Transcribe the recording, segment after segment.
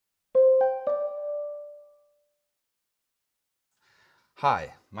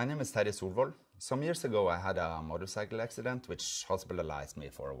Hi, my name is Terje Solvold. Some years ago I had a motorcycle accident which hospitalized me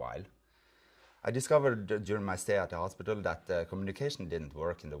for a while. I discovered during my stay at the hospital that the communication didn't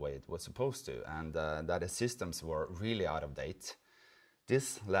work in the way it was supposed to, and that the systems were really out of date.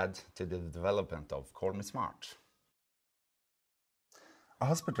 This led to the development of CallMeSmart. A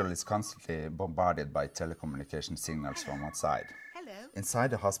hospital is constantly bombarded by telecommunication signals from outside.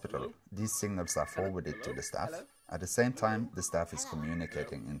 Inside the hospital, these signals are forwarded to the staff. At the same time, the staff is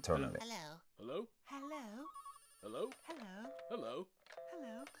communicating internally.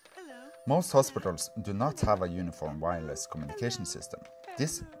 Most hospitals do not have a uniform wireless communication system.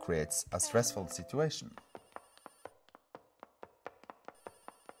 This creates a stressful situation.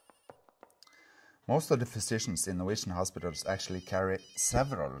 Most of the physicians in Norwegian hospitals actually carry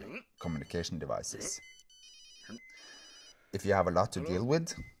several communication devices. If you have a lot to deal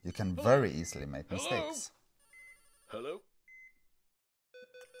with, you can very easily make mistakes.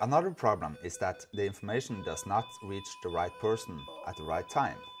 Another problem is that the information does not reach the right person at the right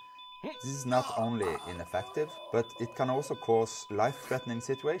time. This is not only ineffective, but it can also cause life-threatening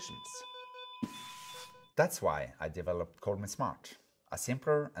situations. That's why I developed CallMeSmart, a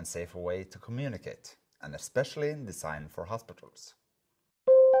simpler and safer way to communicate, and especially designed for hospitals.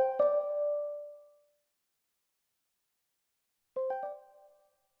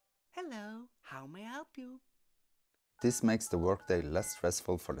 Hello, how may I help you? This makes the workday less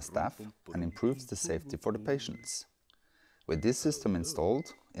stressful for the staff and improves the safety for the patients. With this system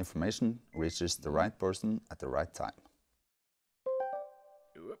installed, information reaches the right person at the right time.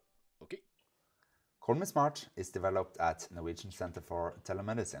 CallMeSmart is developed at Norwegian Center for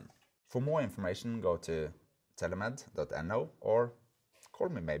Telemedicine. For more information, go to telemed.no or call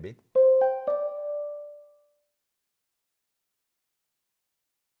me maybe.